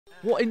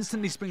What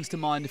instantly springs to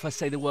mind if I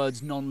say the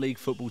words non-league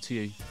football to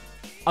you?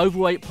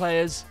 Overweight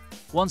players,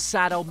 one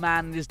sad old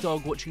man and his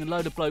dog watching a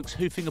load of blokes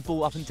hoofing a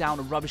ball up and down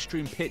a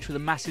rubbish-strewn pitch with a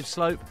massive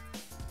slope?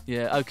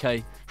 Yeah,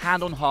 okay,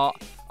 hand on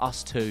heart,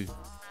 us too.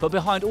 But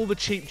behind all the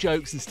cheap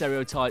jokes and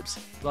stereotypes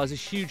lies a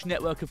huge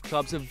network of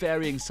clubs of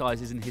varying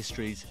sizes and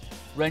histories,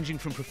 ranging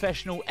from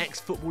professional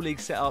ex-football league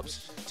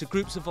setups to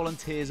groups of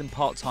volunteers and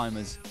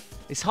part-timers.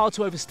 It's hard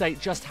to overstate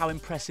just how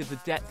impressive the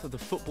depth of the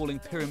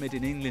footballing pyramid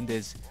in England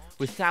is,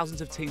 with thousands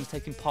of teams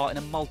taking part in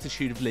a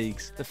multitude of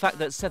leagues. The fact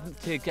that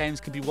 7th tier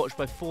games can be watched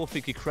by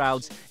 4-figure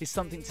crowds is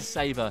something to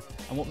savour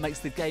and what makes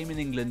the game in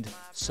England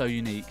so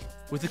unique.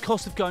 With the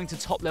cost of going to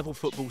top level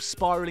football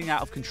spiralling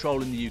out of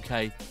control in the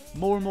UK,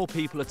 more and more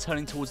people are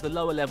turning towards the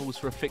lower levels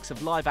for a fix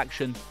of live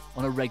action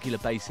on a regular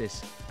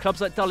basis. Clubs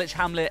like Dulwich,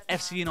 Hamlet,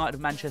 FC United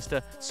of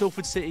Manchester,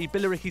 Salford City,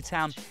 Billericay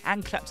Town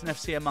and Clapton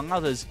FC among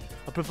others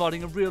are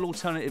providing a real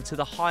alternative to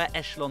the higher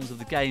echelons of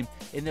the game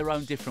in their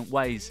own different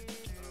ways.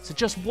 So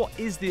just what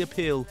is the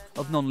appeal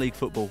of non-league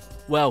football?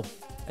 Well,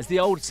 as the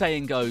old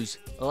saying goes,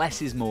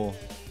 less is more.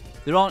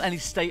 There aren't any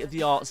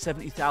state-of-the-art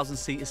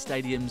 70,000-seater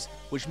stadiums,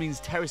 which means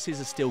terraces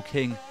are still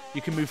king.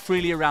 You can move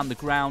freely around the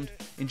ground,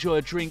 enjoy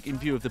a drink in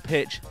view of the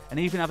pitch, and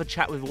even have a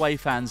chat with away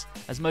fans,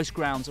 as most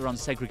grounds are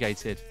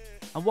unsegregated.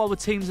 And while the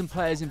teams and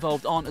players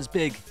involved aren't as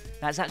big,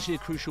 that's actually a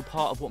crucial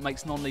part of what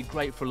makes non-league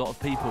great for a lot of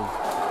people.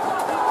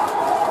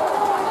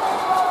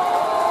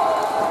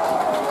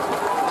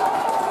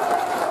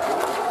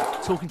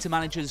 Talking to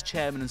managers,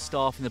 chairmen and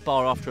staff in the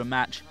bar after a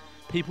match,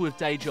 people with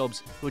day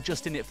jobs who are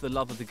just in it for the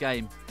love of the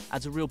game,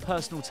 adds a real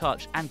personal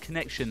touch and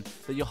connection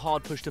that you're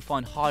hard pushed to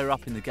find higher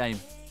up in the game.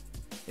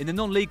 In the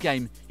non-league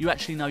game, you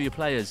actually know your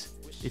players.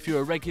 If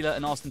you're a regular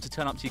and ask them to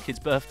turn up to your kid's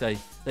birthday,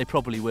 they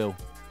probably will.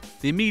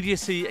 The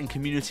immediacy and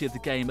community of the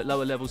game at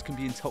lower levels can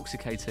be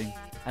intoxicating,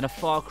 and a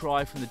far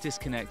cry from the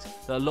disconnect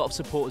that a lot of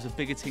supporters of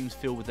bigger teams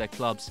feel with their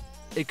clubs.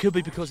 It could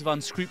be because of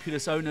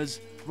unscrupulous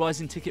owners,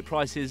 rising ticket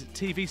prices,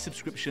 TV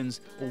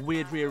subscriptions or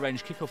weird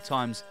rearranged kickoff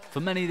times. For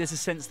many there's a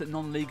sense that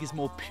non-league is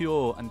more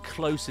pure and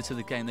closer to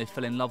the game they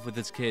fell in love with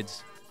as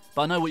kids.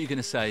 But I know what you're going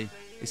to say,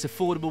 it's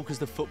affordable because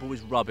the football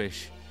is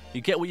rubbish. You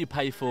get what you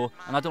pay for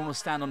and I don't want to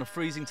stand on a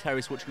freezing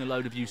terrace watching a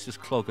load of useless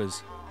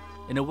cloggers.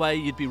 In a way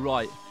you'd be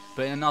right,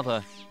 but in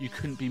another you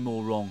couldn't be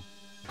more wrong.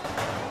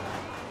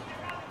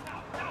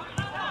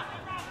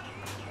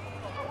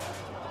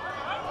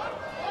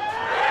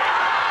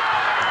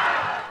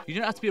 You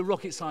don't have to be a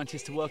rocket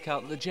scientist to work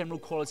out that the general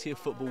quality of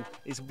football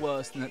is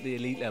worse than at the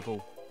elite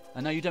level.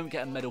 I know you don't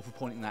get a medal for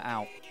pointing that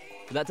out,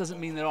 but that doesn't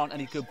mean there aren't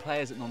any good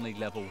players at non-league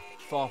level.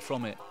 Far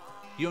from it.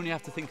 You only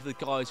have to think of the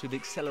guys who've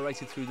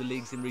accelerated through the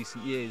leagues in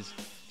recent years.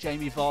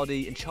 Jamie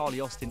Vardy and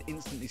Charlie Austin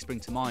instantly spring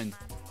to mind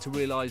to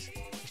realise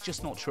it's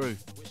just not true.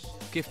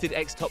 Gifted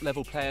ex-top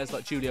level players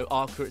like Julio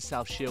Arca at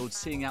South Shields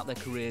seeing out their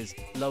careers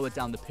lower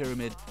down the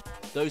pyramid,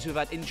 those who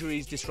have had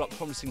injuries disrupt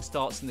promising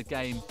starts in the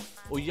game,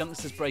 or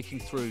youngsters breaking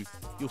through,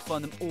 you'll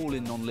find them all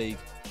in non-league.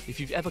 If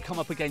you've ever come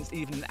up against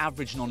even an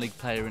average non-league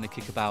player in a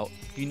kickabout,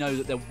 you know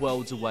that they're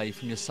worlds away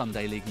from your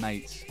Sunday league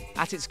mates.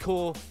 At its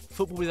core,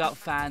 football without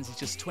fans is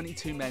just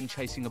 22 men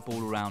chasing a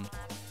ball around.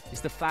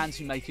 It's the fans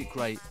who make it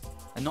great,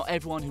 and not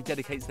everyone who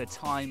dedicates their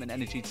time and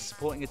energy to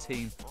supporting a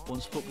team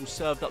wants football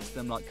served up to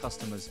them like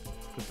customers,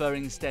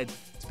 preferring instead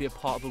to be a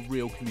part of a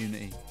real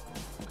community.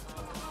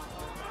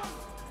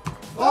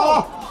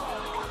 Oh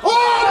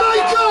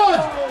my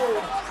God!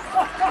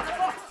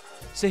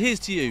 So here's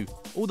to you,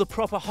 all the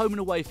proper home and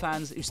away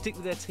fans who stick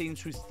with their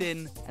teams through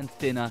thin and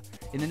thinner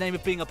in the name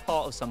of being a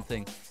part of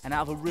something and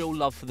out of a real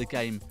love for the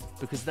game,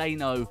 because they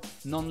know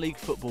non-league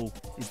football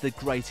is the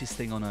greatest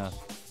thing on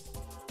earth.